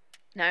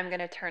now I'm going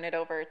to turn it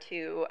over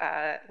to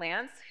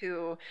Lance,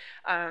 who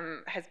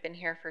has been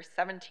here for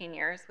 17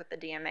 years with the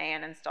DMA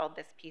and installed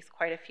this piece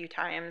quite a few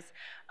times.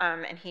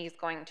 And he's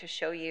going to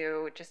show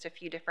you just a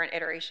few different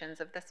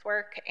iterations of this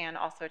work and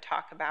also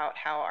talk about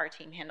how our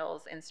team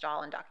handles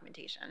install and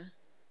documentation.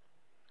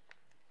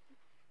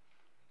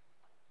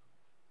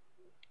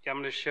 Yeah, I'm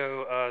going to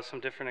show some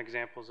different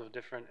examples of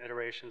different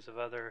iterations of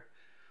other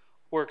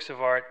works of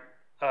art.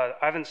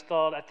 I've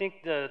installed, I think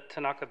the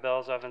Tanaka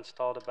bells I've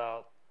installed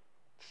about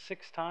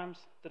 6 times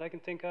that I can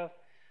think of.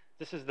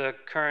 This is the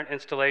current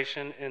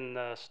installation in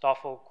the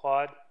Stoffel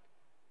quad,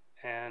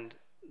 and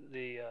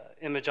the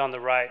image on the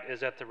right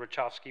is at the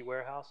Rachofsky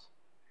warehouse.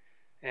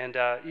 And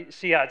you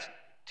see how it's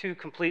 2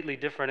 completely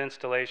different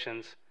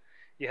installations.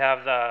 You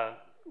have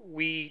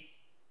we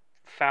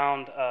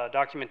found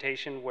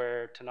documentation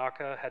where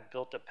Tanaka had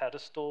built a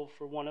pedestal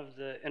for one of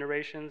the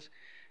iterations,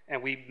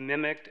 and we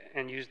mimicked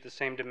and used the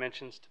same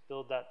dimensions to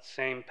build that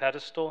same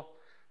pedestal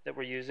that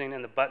we're using,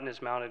 and the button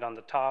is mounted on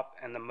the top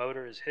and the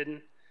motor is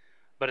hidden.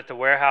 But at the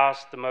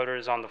warehouse, the motor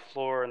is on the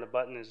floor and the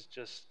button is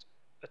just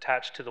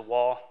attached to the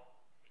wall.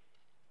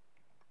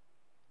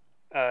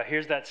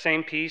 Here's that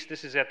same piece.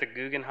 This is at the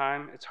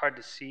Guggenheim. It's hard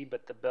to see,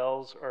 but the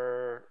bells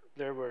were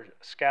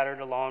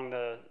scattered along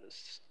the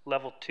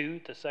level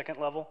 2, the second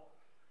level.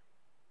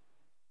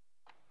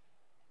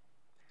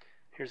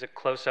 Here's a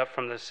close-up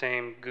from the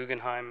same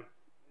Guggenheim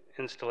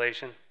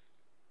installation.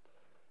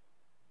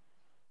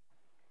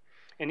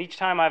 And each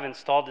time I've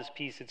installed this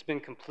piece, it's been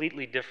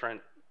completely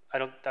different. I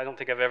don't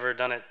think I've ever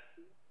done it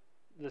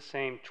the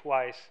same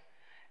twice.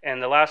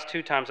 And the last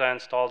 2 times I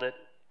installed it,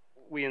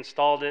 we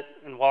installed it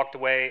and walked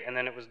away, and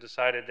then it was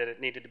decided that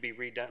it needed to be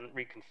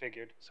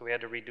reconfigured. So we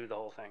had to redo the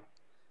whole thing.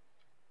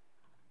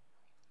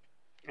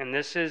 And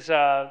this is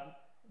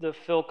the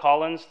Phil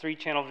Collins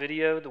 3-channel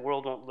video, The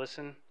World Won't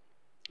Listen.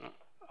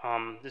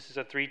 This is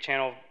a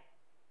 3-channel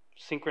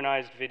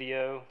synchronized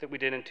video that we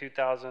did in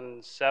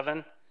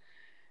 2007.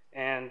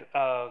 And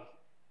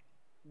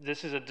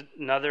this is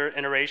another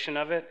iteration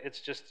of it. It's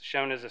just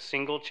shown as a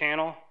single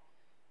channel.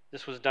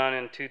 This was done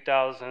in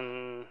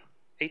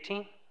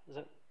 2018, is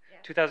it? Yeah.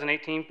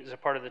 2018 is a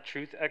part of the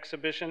Truth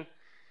exhibition.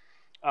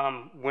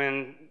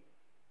 When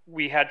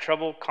we had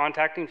trouble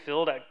contacting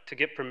Phil to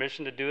get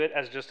permission to do it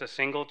as just a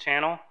single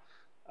channel,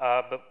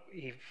 but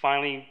he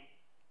finally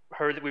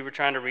heard that we were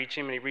trying to reach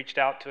him, and he reached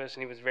out to us,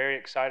 and he was very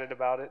excited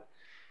about it.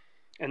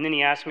 And then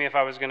he asked me if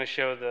I was going to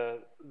show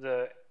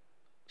the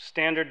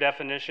standard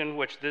definition,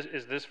 which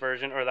is this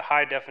version, or the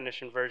high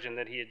definition version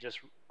that he had just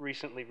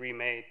recently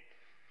remade.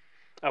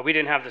 We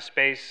didn't have the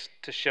space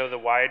to show the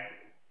wide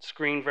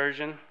screen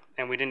version,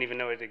 and we didn't even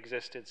know it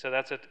existed. So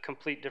that's a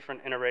complete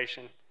different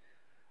iteration.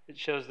 It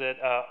shows that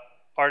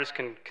artists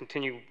can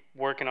continue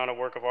working on a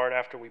work of art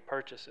after we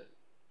purchase it.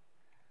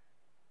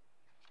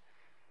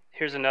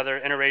 Here's another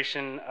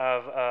iteration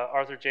of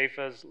Arthur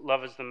Jafa's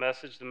Love is the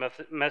Message. The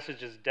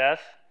message is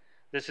death.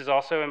 This is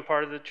also in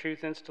part of the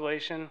Truth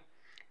installation.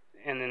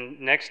 And then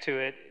next to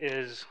it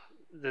is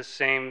the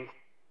same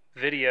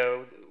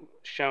video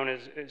shown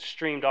as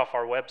streamed off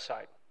our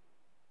website.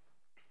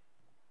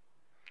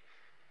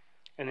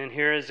 And then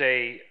here is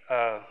a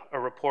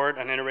report,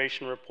 an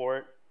iteration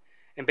report.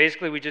 And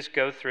basically we just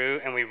go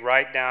through and we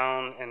write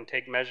down and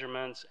take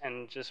measurements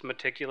and just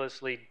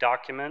meticulously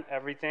document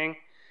everything.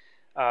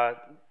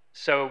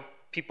 So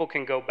people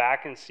can go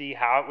back and see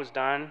how it was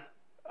done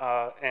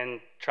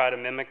and try to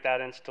mimic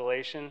that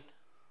installation,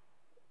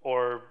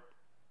 or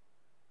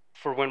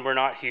for when we're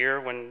not here,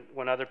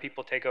 when other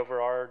people take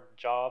over our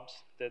jobs,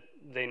 that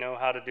they know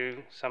how to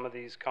do some of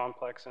these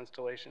complex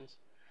installations.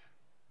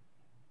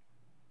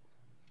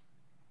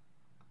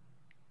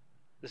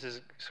 This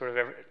is sort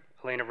of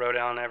Elena wrote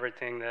down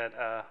everything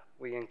that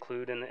we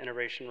include in the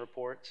iteration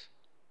reports.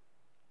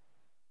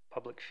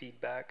 Public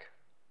feedback,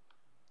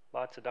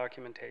 lots of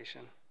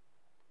documentation,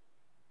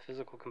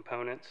 physical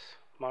components,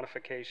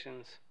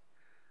 modifications,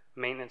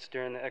 maintenance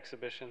during the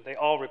exhibition. They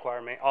all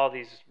require all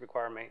these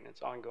require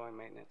maintenance, ongoing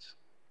maintenance.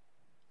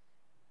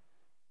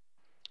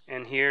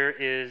 And here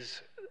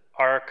is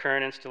our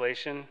current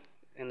installation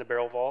in the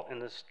barrel vault in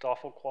the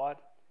Stoffel quad.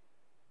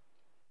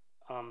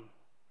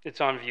 It's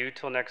on view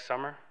till next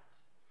summer.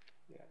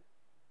 You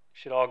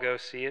should all go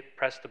see it.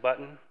 Press the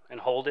button and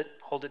hold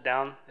it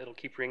down. It'll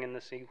keep ringing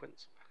the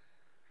sequence.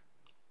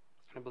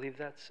 I believe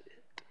that's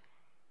it.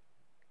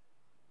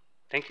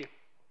 Thank you.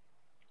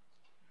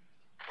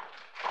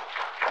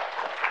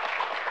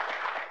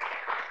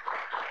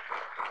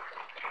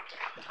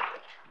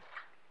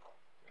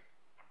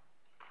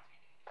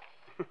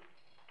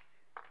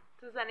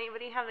 Does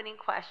anybody have any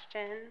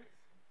questions?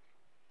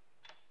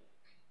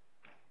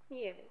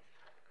 Yes.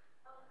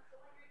 So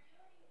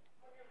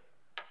when you're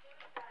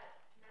doing that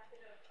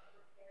method of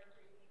repair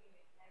for leaving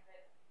the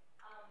canvas,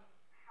 how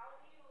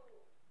do you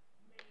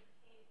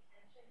maintain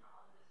tension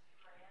on the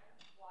strand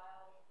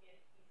while the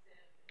adhesive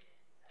is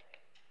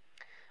setting?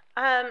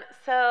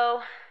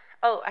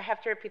 I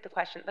have to repeat the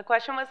question. The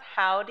question was,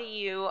 how do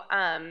you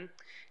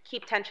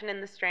keep tension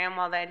in the strand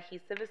while the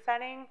adhesive is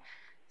setting?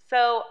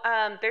 So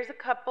there's a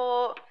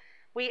couple.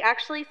 We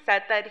actually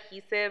set the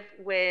adhesive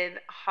with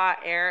hot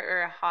air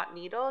or a hot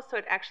needle, so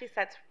it actually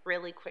sets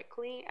really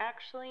quickly,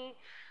 actually.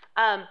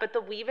 But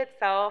the weave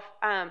itself,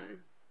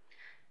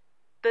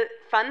 the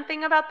fun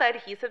thing about the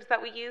adhesives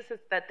that we use is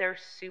that they're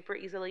super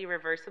easily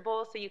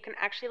reversible, so you can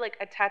actually like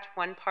attach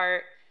one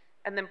part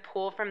and then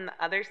pull from the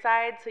other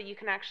side, so you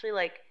can actually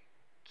like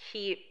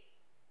keep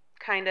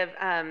kind of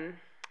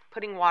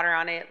putting water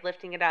on it,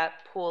 lifting it up,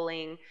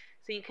 pulling,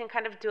 so you can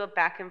kind of do a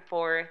back and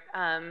forth.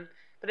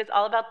 But it's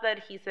all about the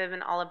adhesive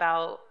and all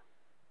about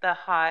the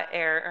hot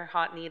air or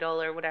hot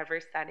needle or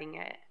whatever setting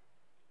it.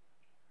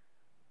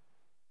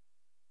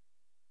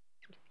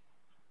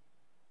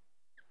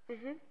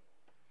 Mm-hmm.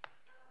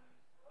 I was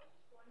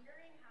just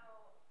wondering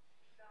how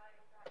you guys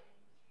got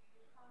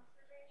into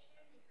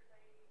conservation, because I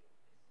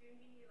assume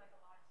you need like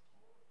a lot of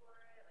tools for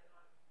it, like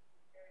on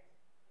very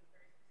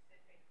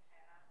specific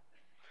path.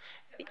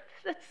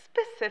 It's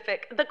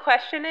specific. The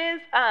question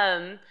is,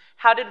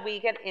 how did we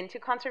get into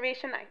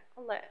conservation?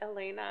 I'll let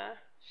Elena.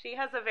 She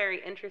has a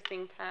very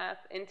interesting path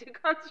into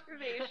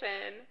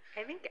conservation.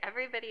 I think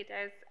everybody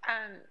does.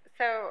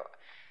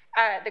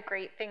 The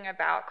great thing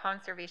about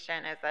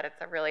conservation is that it's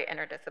a really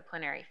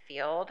interdisciplinary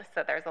field.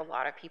 So there's a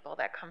lot of people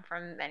that come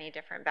from many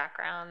different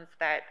backgrounds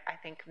that I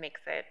think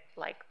makes it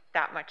like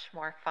that much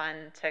more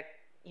fun to,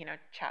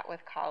 chat with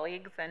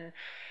colleagues and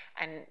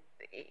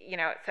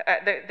so,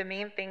 the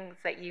main things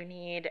that you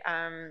need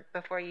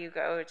before you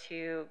go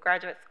to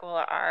graduate school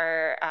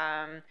are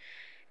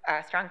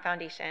strong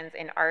foundations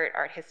in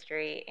art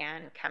history,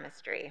 and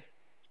chemistry.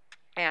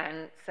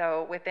 And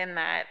so within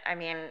that,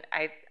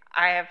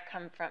 I have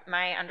come from,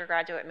 my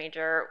undergraduate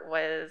major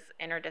was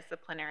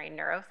interdisciplinary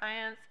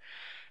neuroscience,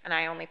 and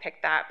I only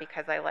picked that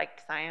because I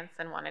liked science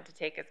and wanted to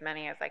take as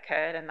many as I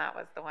could, and that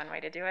was the one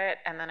way to do it.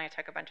 And then I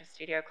took a bunch of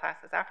studio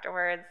classes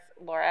afterwards.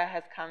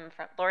 Laura's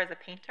a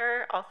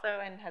painter also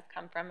and has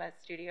come from a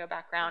studio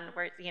background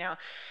where,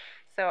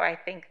 so I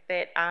think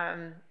that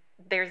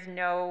there's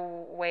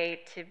no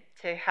way to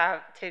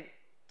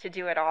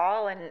do it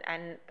all,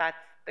 and that's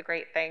the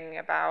great thing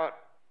about,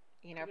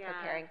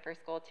 preparing for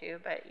school too.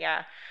 But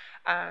yeah,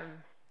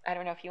 I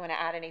don't know if you want to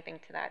add anything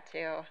to that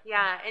too.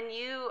 Yeah, and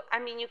you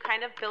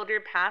kind of build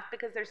your path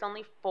because there's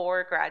only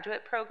 4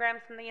 graduate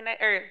programs in the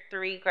or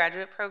 3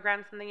 graduate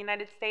programs in the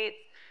United States.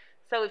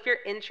 So if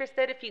you're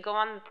interested, if you go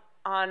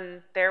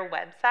on their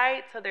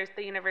website, so there's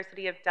the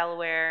University of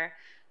Delaware,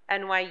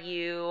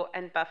 NYU,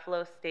 and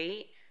Buffalo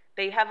State,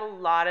 they have a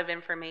lot of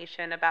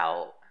information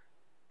about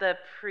the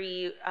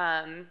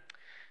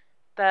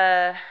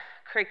the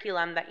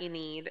curriculum that you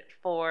need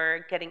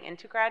for getting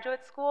into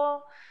graduate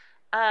school,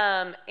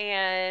 but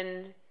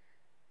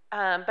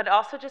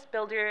also just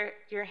build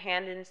your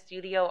hand in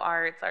studio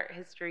arts, art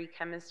history,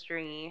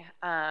 chemistry,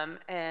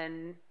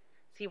 and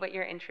see what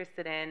you're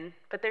interested in.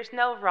 But there's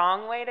no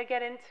wrong way to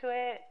get into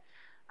it.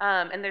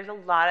 And there's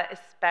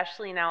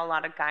especially now, a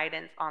lot of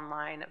guidance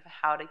online of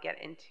how to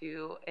get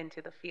into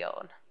the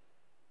field.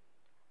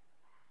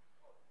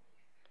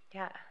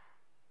 Yeah.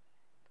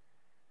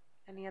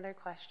 Any other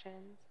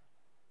questions?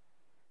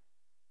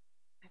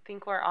 I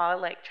think we're all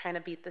like trying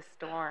to beat the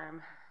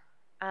storm.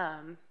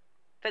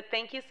 But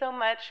thank you so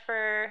much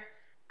for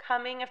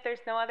coming. If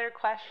there's no other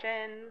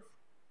questions,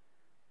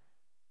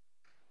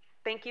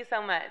 thank you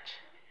so much.